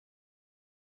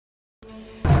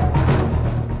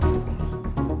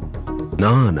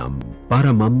Jnanam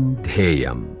paramam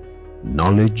dhyayam.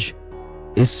 Knowledge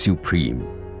is supreme.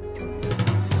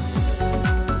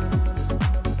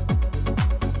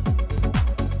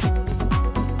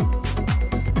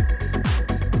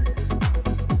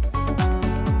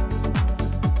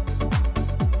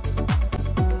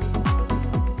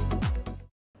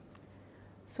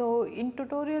 So, in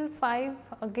tutorial 5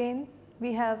 again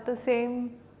we have the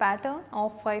same pattern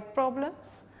of 5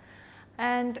 problems,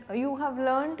 and you have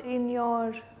learned in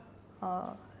your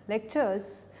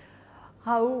lectures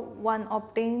how one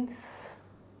obtains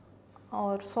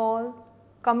or solve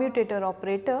commutator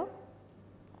operator.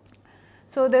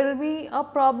 So, there will be a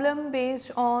problem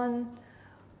based on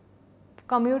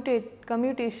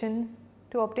commutation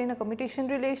to obtain a commutation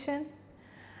relation.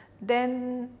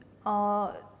 Then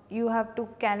you have to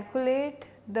calculate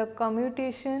the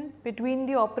commutation between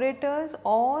the operators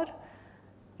or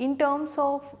in terms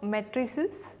of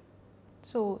matrices.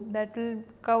 So, that will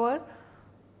cover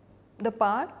the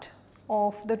part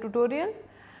of the tutorial,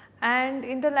 and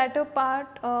in the latter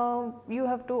part you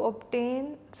have to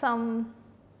obtain some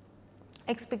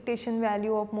expectation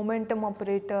value of momentum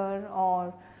operator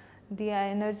or the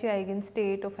energy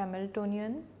eigenstate of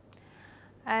Hamiltonian.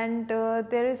 And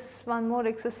there is one more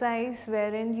exercise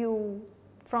wherein you,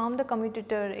 from the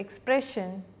commutator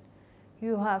expression,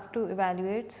 you have to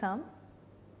evaluate some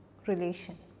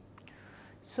relation.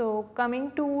 So,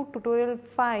 coming to tutorial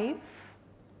 5,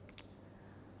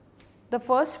 the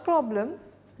first problem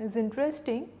is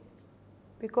interesting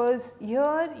because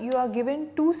here you are given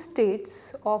two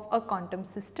states of a quantum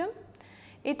system.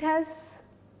 It has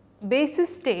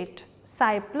basis state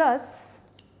psi plus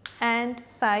and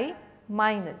psi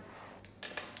minus.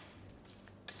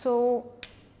 So,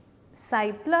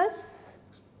 psi plus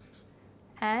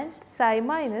and psi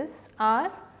minus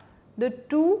are the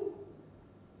two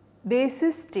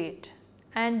basis state,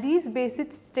 and these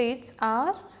basis states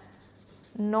are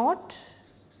not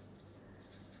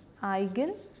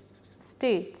eigen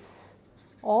states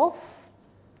of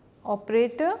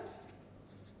operator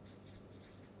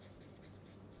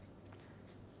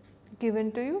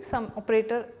given to you, some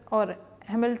operator or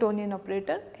Hamiltonian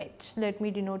operator H. Let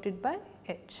me denote it by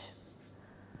H.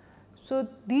 So,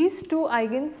 these two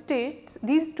eigenstates,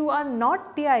 these two are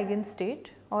not the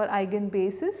eigenstate or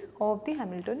eigenbasis of the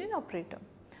Hamiltonian operator.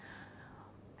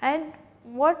 And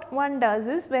what one does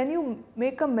is, when you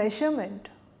make a measurement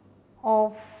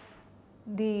of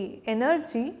the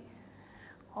energy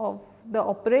of the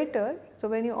operator, so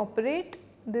when you operate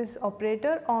this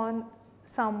operator on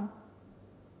some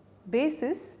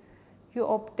basis, you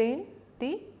obtain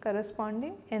the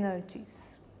corresponding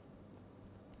energies.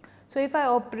 So, if I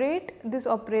operate this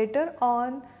operator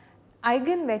on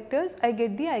eigenvectors, I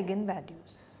get the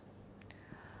eigenvalues.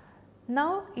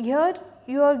 Now, here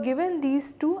you are given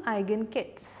these two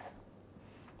eigenkets,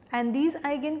 and these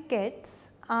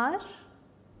eigenkets are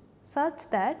such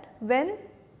that when,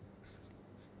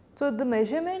 so the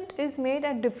measurement is made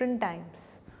at different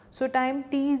times. So, time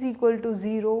t is equal to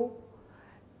 0,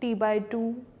 t by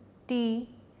 2, t,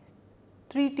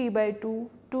 3t by 2,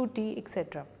 2t,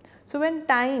 etc. So, when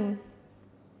time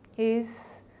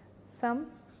is some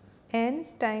n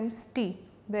times t,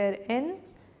 where n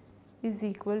is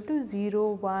equal to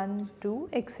 0, 1, 2,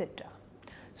 etc.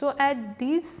 So, at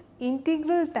these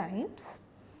integral times,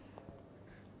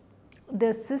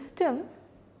 the system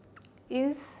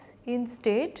is in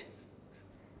state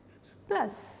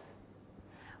plus,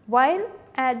 while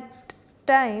at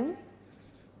time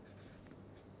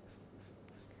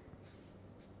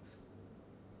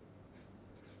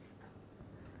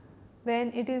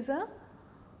when it is a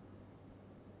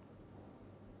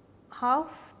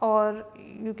half, or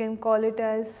you can call it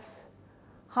as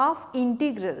half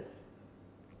integral,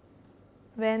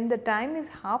 when the time is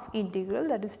half integral,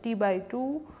 that is t by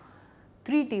 2,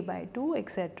 3t by 2,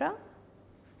 etc.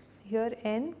 Here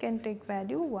n can take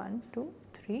value 1, 2,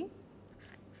 3.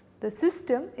 The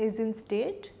system is in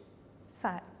state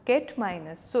ket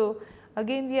minus. So,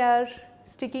 again we are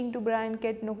sticking to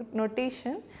Bryan-Ket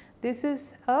notation. This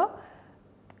is a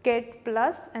ket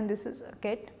plus and this is a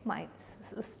ket minus.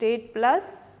 So, state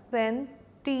plus when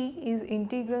t is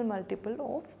integral multiple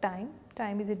of time,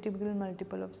 time is integral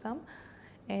multiple of some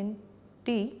n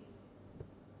t,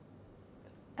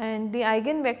 and the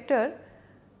eigenvector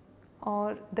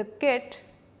or the ket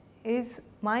is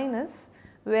minus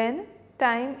when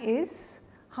time is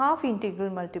half integral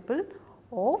multiple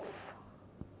of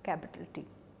capital T.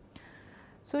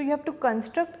 So, you have to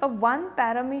construct a one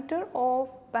parameter of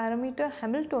parameter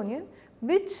Hamiltonian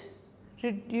which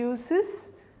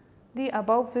reduces the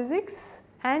above physics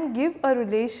and give a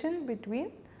relation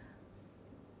between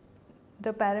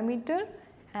the parameter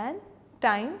and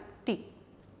time t.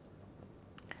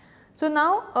 So,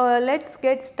 now let us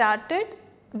get started.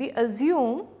 We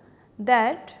assume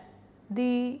that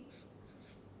the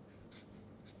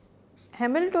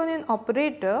Hamiltonian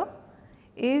operator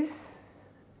is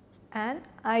an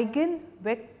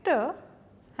eigenvector,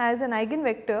 has an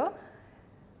eigenvector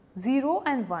 0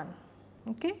 and 1.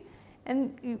 Okay.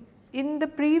 And in the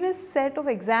previous set of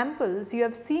examples, you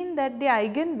have seen that the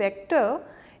eigenvector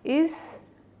is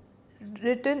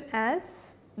written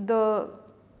as, the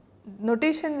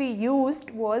notation we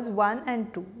used was 1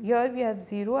 and 2. Here we have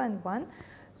 0 and 1.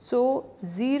 So,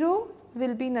 0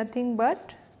 will be nothing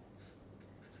but,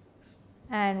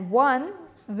 and 1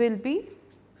 will be,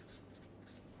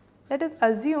 let us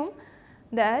assume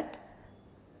that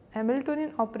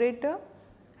Hamiltonian operator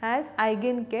has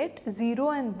eigenket 0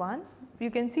 and 1. You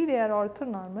can see they are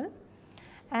orthonormal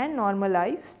and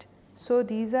normalized. So,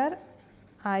 these are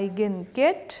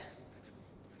eigenket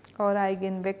or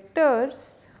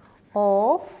eigenvectors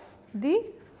of the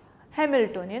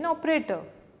Hamiltonian operator.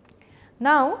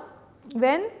 Now,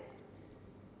 when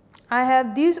I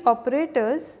have these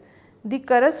operators, the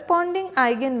corresponding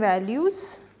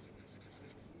eigenvalues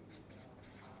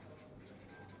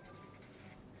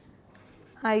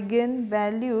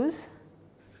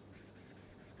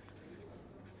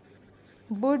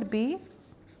would be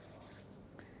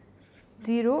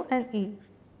 0 and e.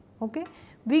 Okay.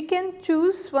 We can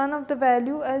choose one of the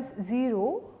value as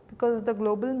 0 because of the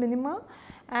global minima,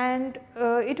 and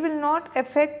it will not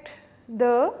affect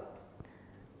the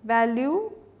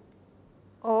value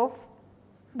of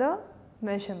the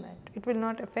measurement. It will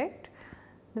not affect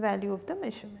the value of the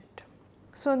measurement.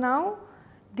 So, now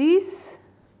these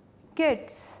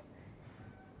kets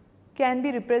can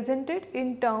be represented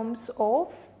in terms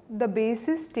of the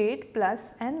basis state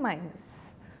plus and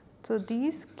minus. So,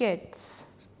 these kets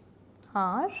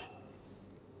are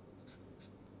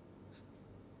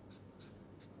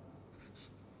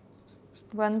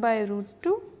 (1 by root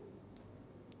 2).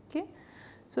 Okay.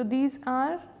 So, these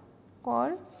are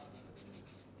called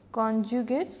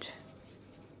conjugate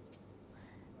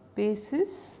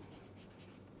basis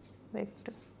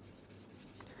vector.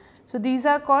 So, these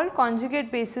are called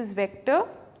conjugate basis vector,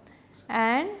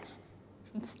 and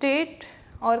state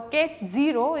or ket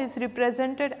 0 is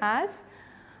represented as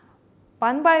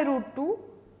 1 by root 2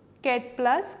 ket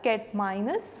plus ket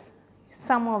minus,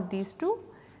 sum of these two,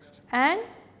 and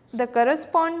the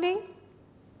corresponding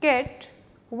ket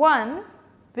 1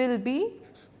 will be,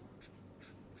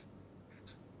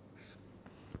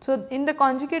 so in the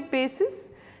conjugate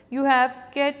basis you have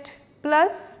ket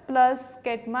plus plus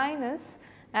ket minus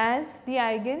as the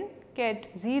eigen ket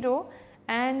 0,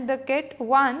 and the ket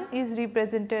 1 is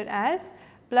represented as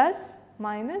plus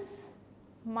minus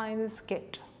minus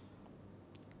ket.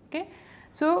 Okay.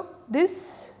 So,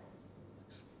 this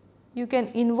you can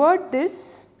invert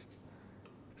this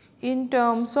in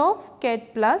terms of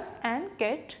ket plus and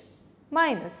ket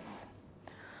minus.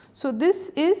 So, this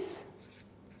is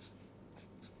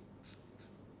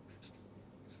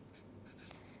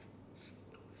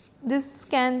this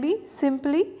can be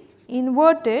simply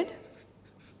inverted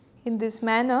in this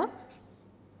manner,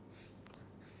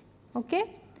 okay.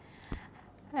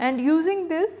 And using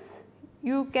this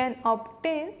you can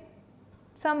obtain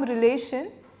some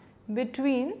relation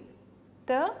between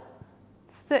the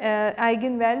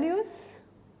eigenvalues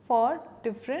for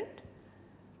different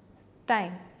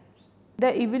time.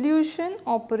 The evolution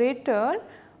operator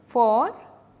for,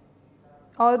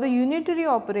 or the unitary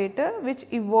operator which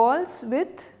evolves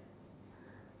with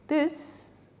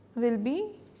this will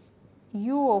be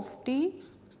u of t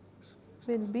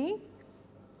will be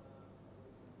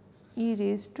e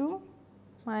raised to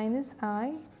minus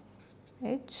I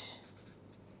h.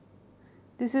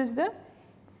 This is the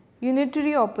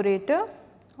unitary operator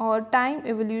or time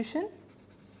evolution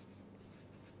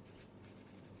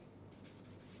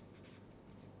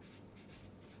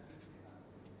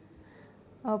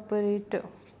operator.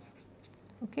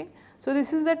 Okay. So,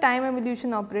 this is the time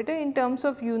evolution operator. In terms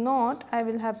of u naught, I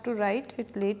will have to write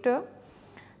it later.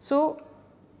 So,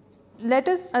 let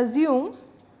us assume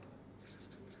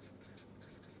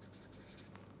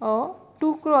a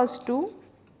 2 cross 2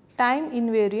 time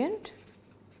invariant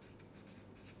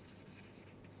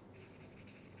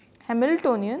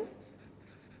Hamiltonian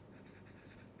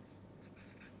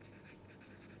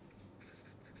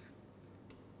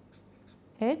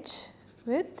H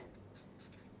with,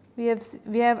 we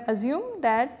have assumed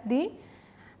that the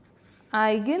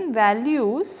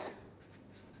eigenvalues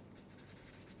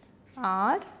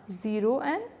are 0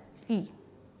 and E.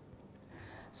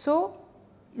 So,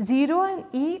 0 and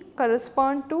E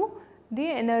correspond to the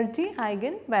energy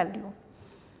eigenvalue.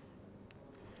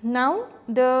 Now,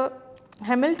 the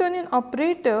Hamiltonian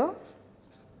operator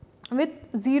with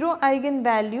 0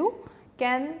 eigenvalue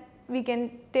we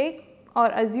can take or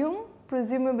assume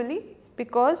presumably,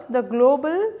 because the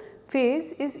global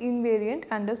phase is invariant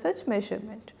under such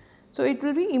measurement. So, it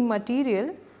will be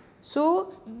immaterial.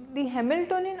 So, the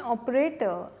Hamiltonian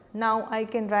operator now I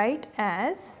can write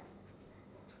as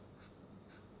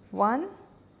 1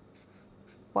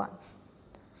 1.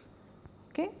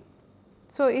 Okay.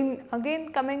 So, in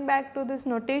again coming back to this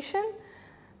notation,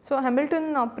 so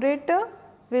Hamiltonian operator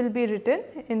will be written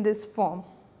in this form.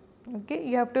 Okay.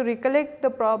 You have to recollect the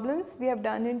problems we have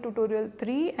done in tutorial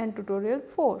 3 and tutorial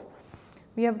 4.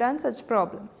 We have done such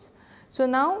problems. So,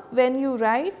 now when you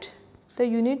write the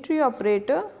unitary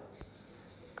operator,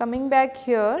 coming back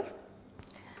here,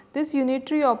 this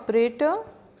unitary operator,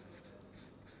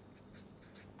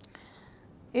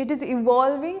 it is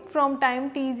evolving from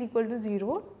time t is equal to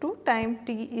 0 to time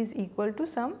t is equal to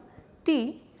some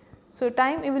t. So,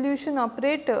 time evolution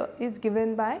operator is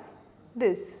given by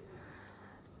this.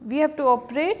 We have to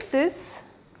operate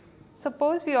this,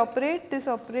 suppose we operate this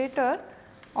operator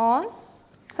on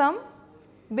some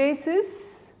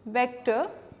basis vector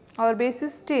or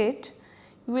basis state,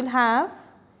 you will have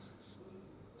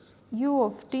u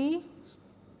of t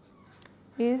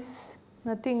is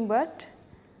nothing but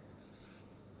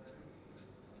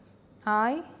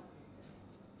I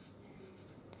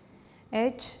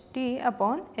h t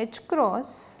upon h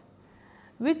cross,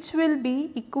 which will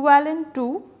be equivalent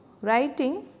to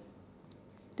writing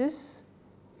this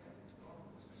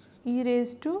e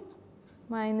raised to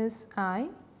minus I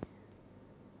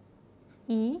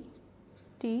e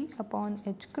t upon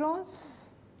h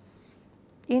cross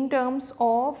in terms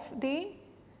of the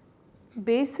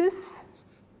basis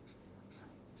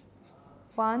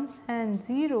 1 and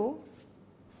 0,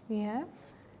 we have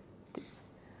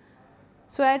this.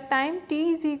 So, at time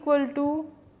t is equal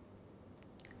to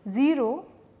 0,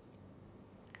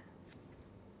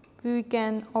 we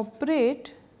can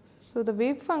operate. So, the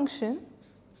wave function,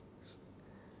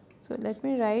 so let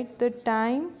me write the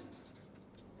time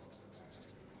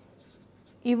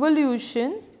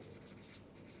evolution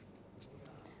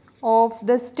of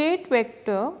the state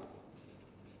vector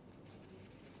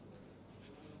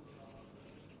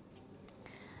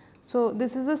So,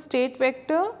 this is a state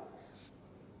vector.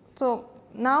 So,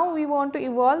 now we want to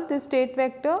evolve this state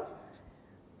vector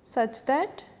such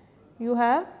that you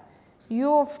have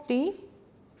u of t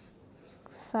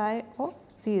psi of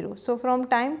 0. So, from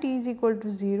time t is equal to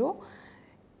 0,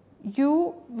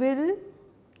 u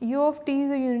of t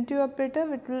is a unitary operator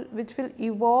which will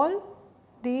evolve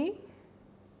the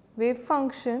wave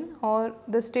function or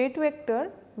the state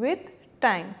vector with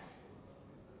time.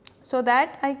 So,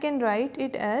 that I can write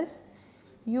it as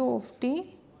u of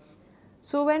t.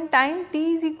 So, when time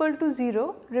t is equal to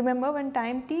 0, remember when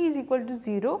time t is equal to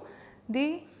 0,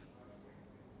 the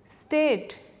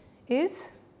state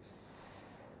is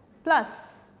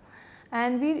plus,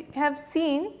 and we have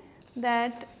seen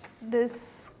that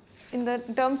this in the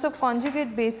terms of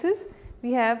conjugate basis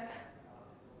we have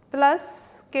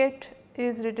plus ket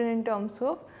is written in terms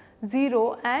of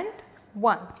 0 and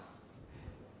 1.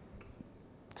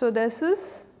 So, this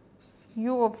is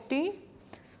u of t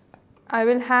I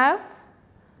will have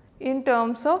in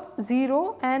terms of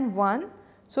 0 and 1.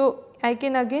 So, I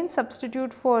can again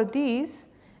substitute for these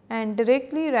and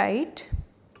directly write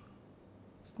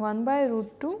 1 by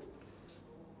root 2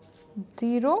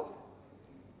 0.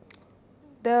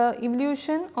 The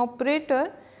evolution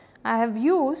operator I have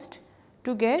used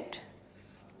to get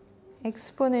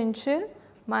exponential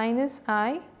minus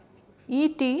I e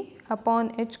t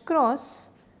upon h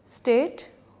cross state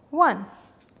 1.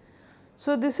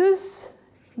 So, this is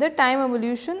the time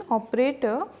evolution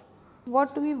operator.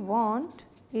 What we want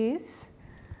is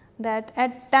that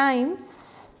at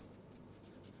times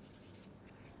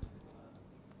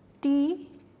t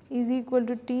is equal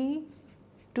to t,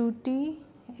 2t,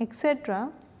 etc.,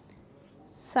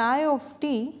 psi of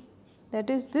t, that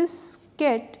is this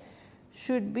ket,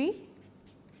 should be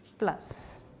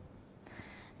plus,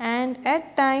 and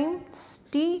at times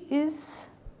t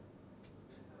is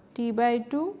t by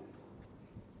 2,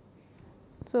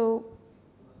 so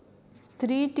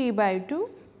 3t by 2,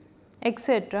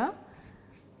 etc.,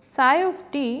 psi of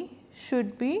t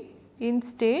should be in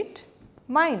state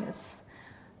minus.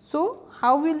 So,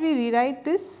 how will we rewrite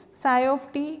this psi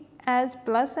of t as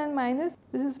plus and minus?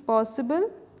 This is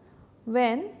possible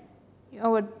when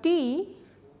our t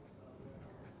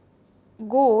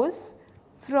goes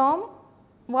from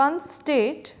one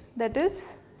state, that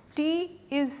is t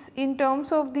is in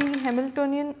terms of the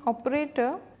Hamiltonian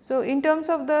operator. So, in terms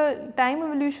of the time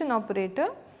evolution operator,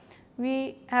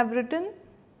 we have written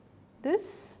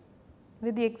this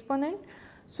with the exponent.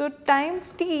 So, time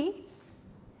t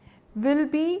will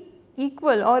be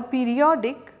equal or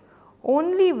periodic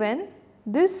only when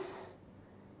this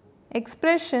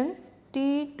expression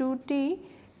t to t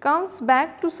comes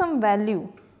back to some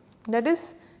value. That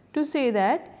is to say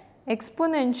that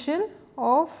exponential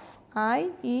of I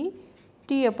e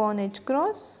t upon h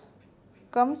cross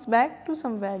comes back to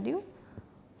some value,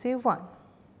 say 1.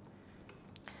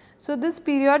 So, this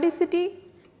periodicity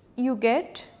you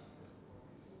get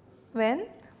when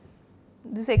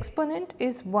this exponent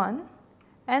is 1,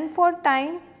 and for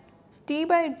time t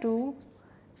by 2,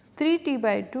 3t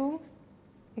by 2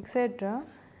 etc.,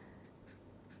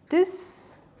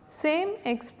 this same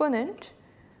exponent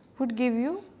would give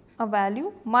you a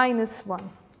value minus 1.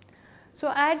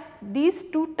 So, at these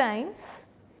two times,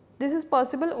 this is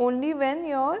possible only when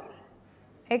your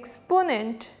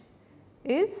exponent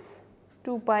is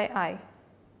 2 pi I,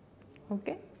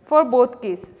 okay, for both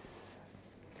cases.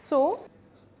 So,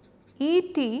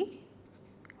 E t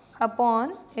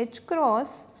upon h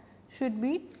cross should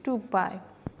be 2 pi,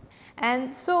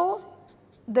 and so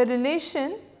the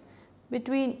relation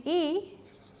between E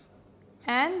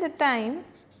and the time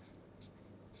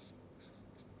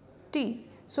t.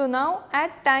 So, now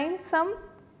at some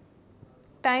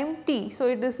time t,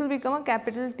 so this will become a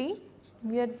capital T,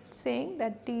 we are saying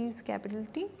that t is capital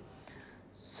T.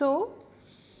 So,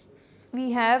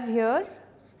 we have here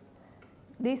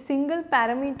the single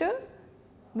parameter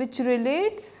which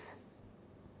relates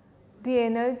the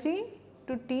energy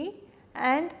to t,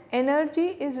 and energy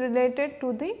is related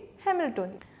to the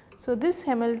Hamiltonian. So, this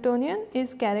Hamiltonian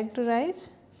is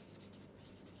characterized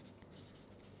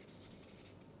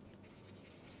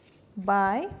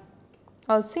by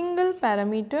a single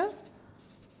parameter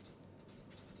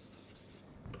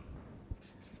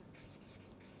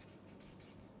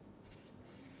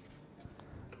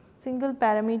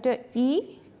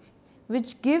E,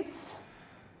 which gives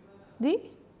the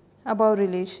above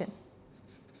relation.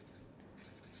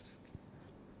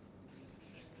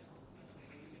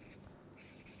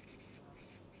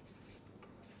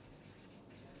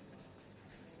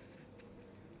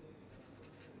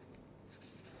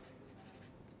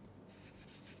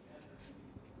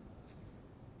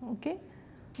 Okay.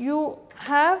 You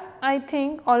have, I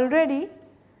think, already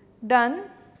done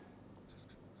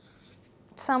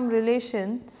some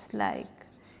relations like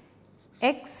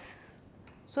x.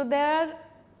 So, there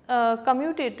are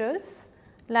commutators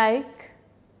like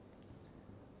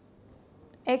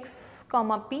x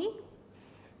comma p.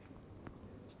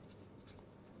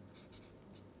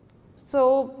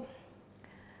 So,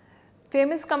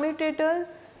 famous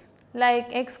commutators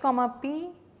like x comma p,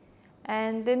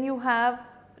 and then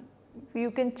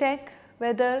you can check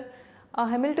whether a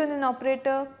Hamiltonian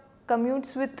operator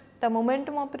commutes with the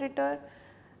momentum operator,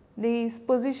 this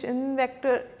position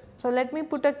vector. So, let me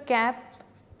put a cap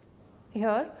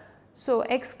here. So,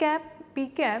 x cap, p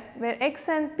cap, where x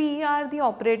and p are the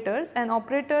operators and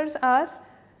operators are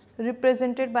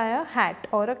represented by a hat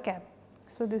or a cap.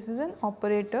 So, this is an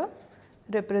operator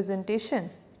representation,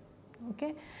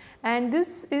 okay, and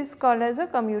this is called as a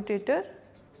commutator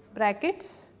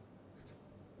brackets.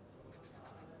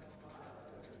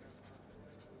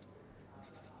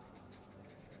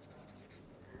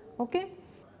 Okay.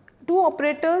 Two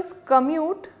operators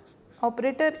commute,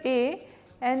 operator A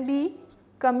and B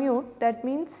commute, that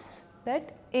means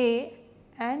that A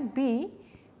and B,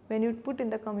 when you put in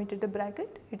the commutator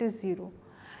bracket, it is 0.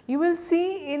 You will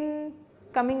see in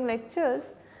coming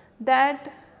lectures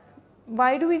that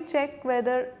why do we check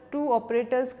whether two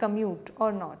operators commute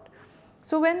or not.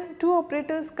 So, when two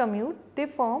operators commute, they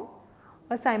form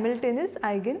a simultaneous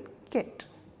eigenkette.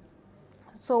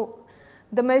 So,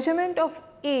 the measurement of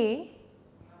A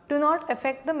do not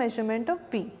affect the measurement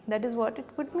of B, that is what it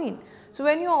would mean. So,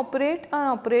 when you operate an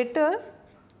operator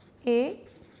A,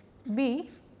 B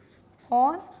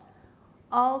on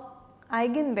a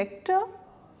eigenvector,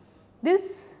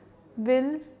 this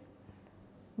will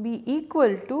be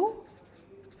equal to.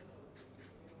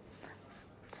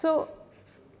 So,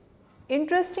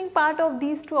 interesting part of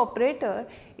these two operators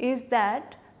is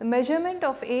that the measurement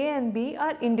of A and B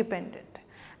are independent,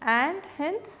 and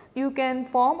hence you can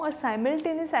form a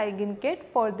simultaneous eigenkette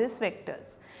for these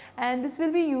vectors, and this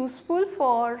will be useful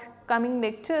for coming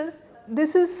lectures.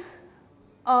 This is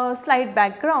a slight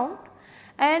background,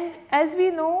 and as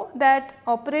we know that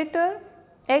operator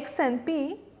x and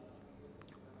p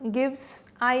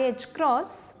gives I h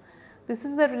cross, this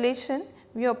is the relation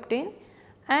we obtain.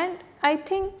 and I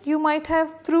think you might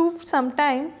have proved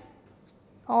sometime,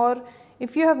 or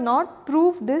if you have not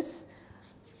proved this,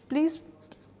 please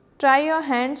try your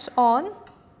hands on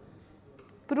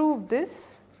prove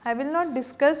this. I will not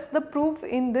discuss the proof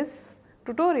in this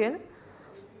tutorial,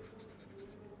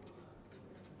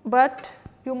 but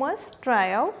you must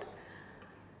try out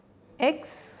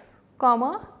x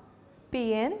comma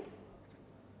Pn.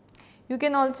 You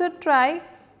can also try,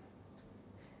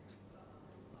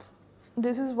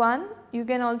 this is one, you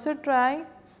can also try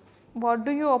what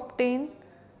do you obtain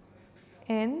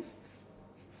n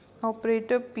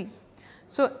operator p.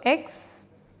 So, x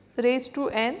raised to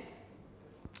n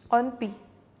on p.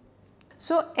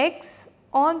 So, x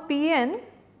on Pn,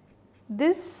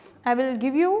 this I will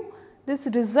give you this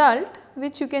result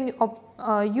which you can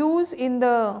use in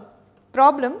the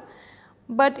problem,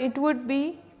 but it would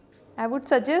be, I would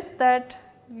suggest that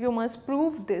you must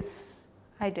prove this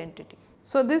identity.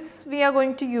 So, this we are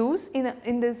going to use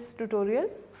in this tutorial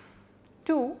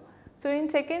 2. So, in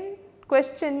second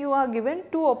question you are given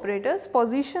two operators,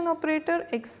 position operator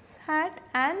x hat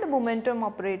and the momentum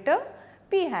operator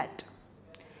p hat,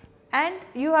 and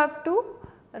you have to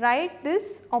write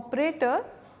this operator,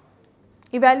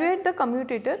 evaluate the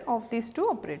commutator of these two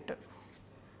operators.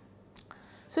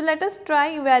 So, let us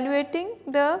try evaluating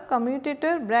the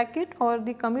commutator bracket or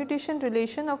the commutation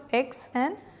relation of x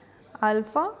and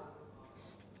alpha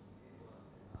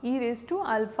e raised to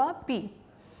alpha p.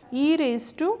 E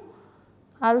raised to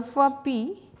alpha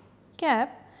p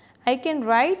cap, I can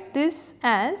write this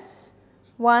as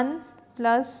 1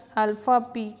 plus alpha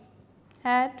p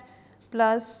hat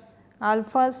plus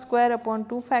alpha square upon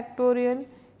 2 factorial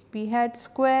p hat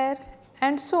square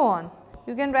and so on.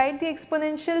 You can write the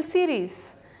exponential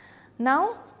series.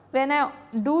 Now, when I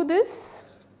do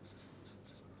this,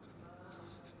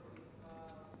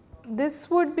 this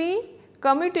would be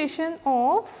commutation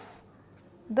of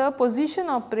the position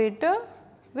operator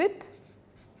with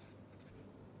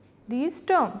these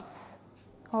terms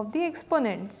of the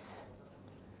exponents.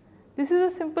 This is a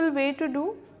simple way to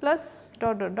do plus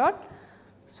dot dot dot.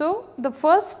 So, the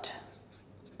first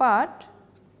part,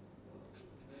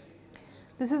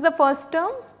 this is the first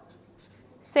term,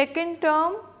 second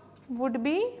term would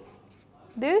be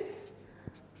this,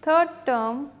 third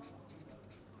term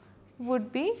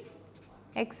would be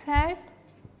x hat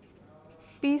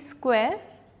p square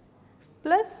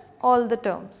plus all the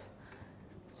terms.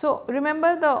 So,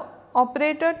 remember the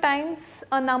operator times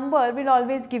a number will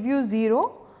always give you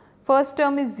 0, first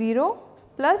term is 0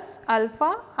 plus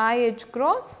alpha I h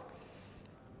cross.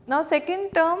 Now,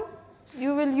 second term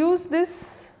you will use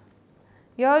this,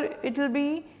 here it will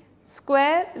be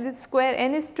square, this square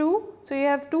n is 2. So, you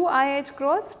have 2 I h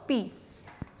cross p.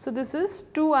 So, this is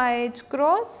 2 I h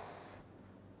cross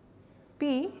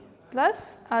p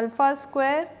plus alpha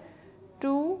square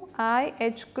 2 I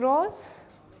h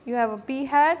cross, you have a p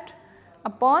hat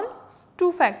upon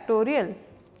 2 factorial.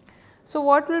 So,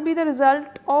 what will be the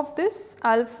result of this?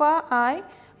 Alpha I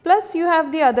plus you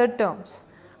have the other terms,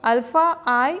 alpha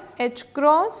I h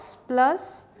cross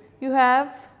plus you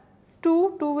have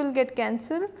 2 will get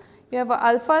cancelled, you have a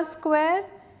alpha square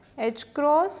h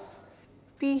cross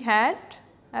p hat,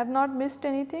 I have not missed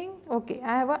anything, okay,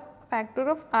 I have a factor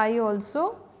of I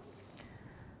also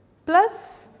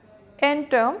plus n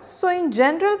terms. So, in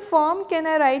general form can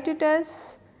I write it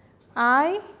as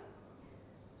I,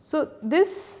 so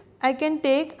this I can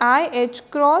take I h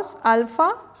cross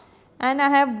alpha and I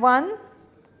have 1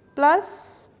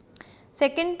 plus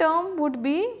second term would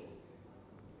be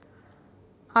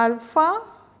alpha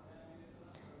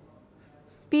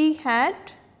p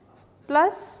hat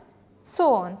plus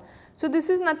so on. So, this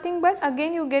is nothing but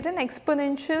again you get an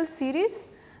exponential series.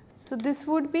 So, this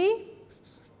would be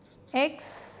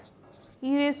x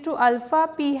e raised to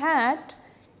alpha p hat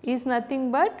is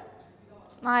nothing but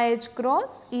I h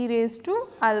cross e raised to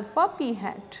alpha p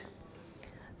hat.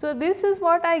 So, this is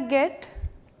what I get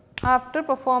after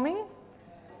performing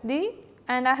the,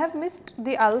 and I have missed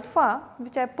the alpha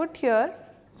which I put here.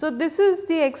 So, this is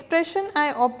the expression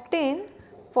I obtain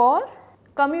for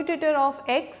commutator of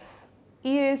x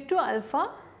e raised to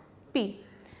alpha p.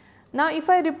 Now, if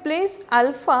I replace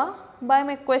alpha by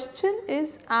my question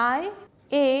is I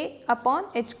a upon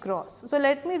h cross. So,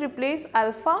 let me replace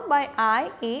alpha by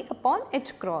I a upon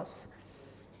h cross.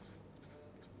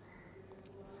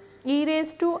 E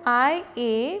raised to I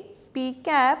a p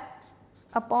cap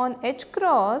upon h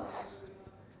cross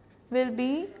will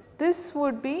be, this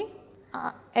would be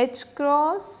h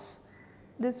cross,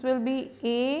 this will be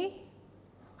a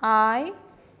I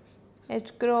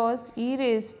h cross e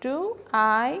raised to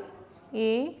I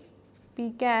a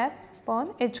p cap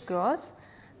upon h cross.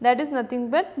 that is nothing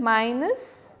but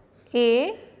minus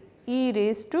a e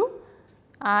raised to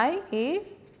I a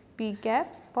p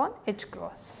cap upon h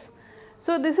cross.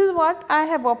 So, this is what I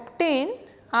have obtained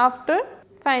after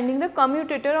finding the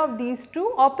commutator of these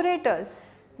two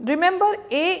operators. Remember,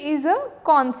 a is a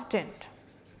constant.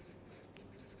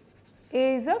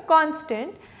 A is a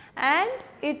constant and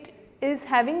it is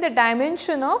having the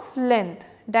dimension of length.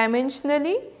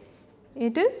 Dimensionally,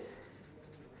 it is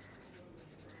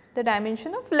the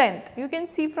dimension of length. You can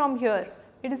see from here.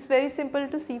 It is very simple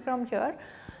to see from here.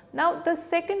 Now, the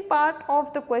second part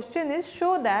of the question is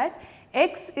show that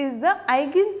x is the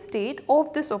eigenstate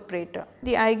of this operator.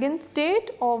 The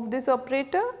eigenstate of this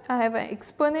operator, I have an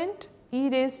exponent e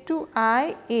raised to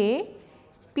I a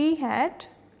p hat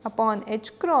upon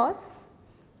h cross.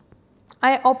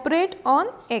 I operate on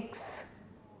x.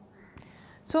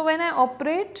 So, when I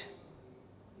operate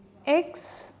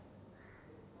x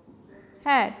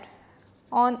hat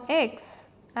on x,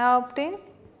 I obtain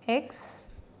x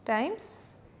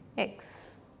times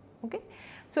x. Okay.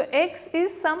 So, x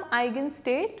is some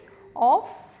eigenstate of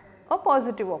a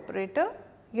positive operator,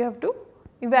 you have to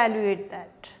evaluate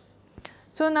that.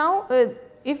 So, now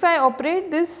if I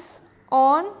operate this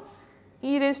on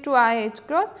e raised to I h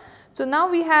cross, so now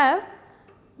we have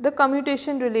the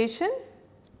commutation relation.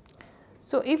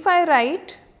 So, if I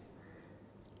write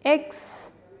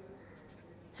x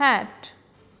hat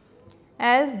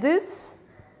as this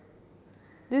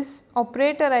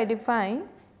operator I define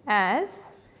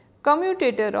as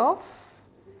commutator of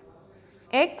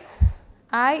x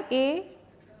I a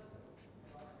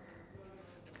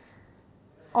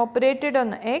operated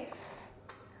on x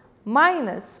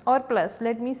minus or plus,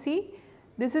 let me see,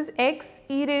 this is x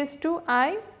e raised to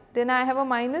I, then I have a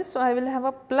minus, so I will have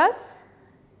a plus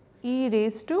e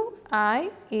raised to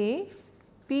I a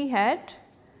p hat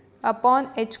upon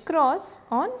h cross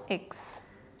on x.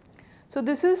 So,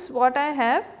 this is what I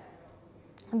have.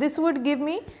 This would give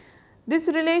me this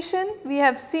relation we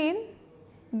have seen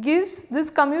gives this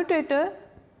commutator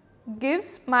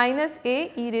gives minus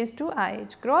a e raised to I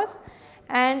h cross,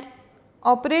 and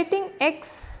operating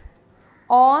x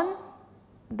on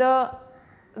the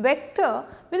vector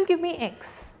will give me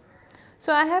x.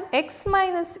 So, I have x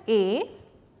minus a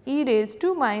e raised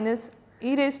to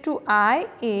I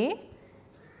a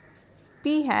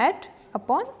p hat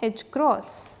upon h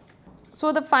cross.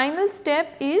 So, the final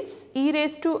step is e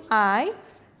raised to I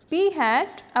p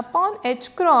hat upon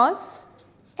h cross,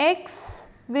 x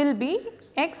will be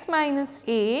x minus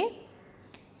a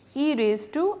e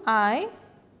raised to I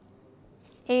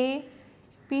a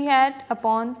p hat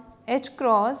upon h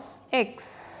cross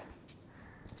x.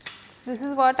 This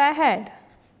is what I had,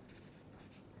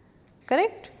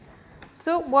 correct.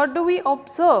 So, what do we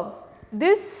observe?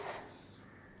 This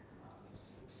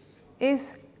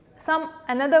is some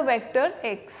another vector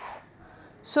x.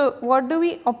 So, what do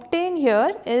we obtain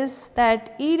here is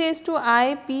that e raised to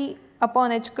I p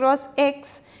upon h cross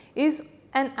x is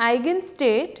an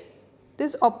eigenstate.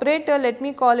 This operator, let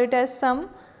me call it as some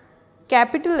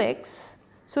capital X.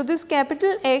 So, this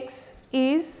capital X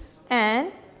is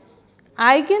an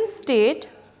eigenstate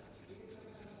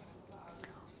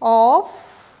of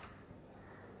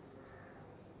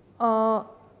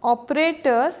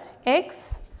operator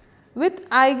x with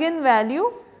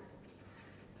eigenvalue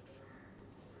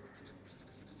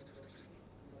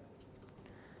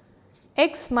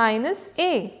x minus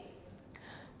a.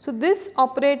 So, this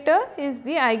operator is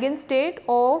the eigenstate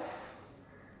of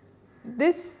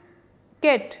this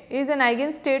ket is an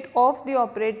eigenstate of the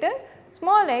operator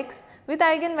small x with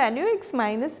eigenvalue x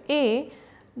minus a.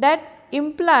 That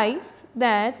implies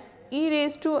that e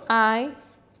raised to I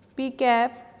p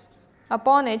cap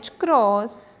upon h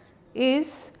cross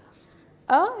is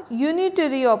a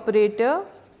unitary operator,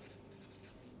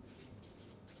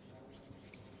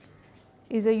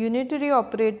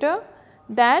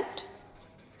 that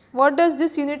what does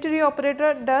this unitary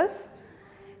operator does?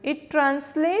 It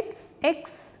translates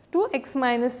x to x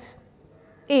minus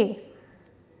a.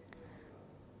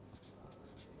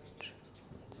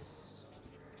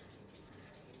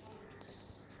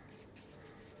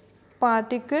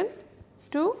 Particle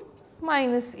to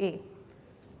minus a.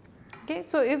 Okay.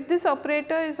 So, if this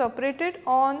operator is operated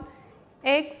on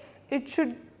x, it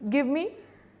should give me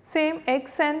same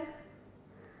x and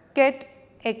get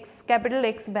x, capital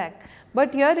X back,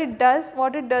 but here it does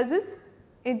what it does is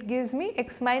it gives me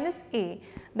x minus a.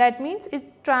 That means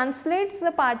it translates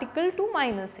the particle to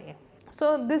minus a.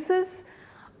 So, this is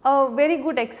a very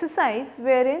good exercise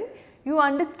wherein you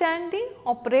understand the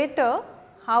operator,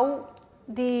 how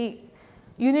the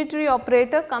unitary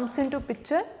operator comes into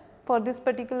picture, for this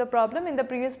particular problem. In the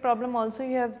previous problem also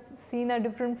you have seen a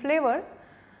different flavor.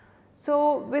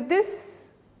 So, with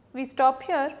this we stop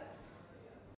here.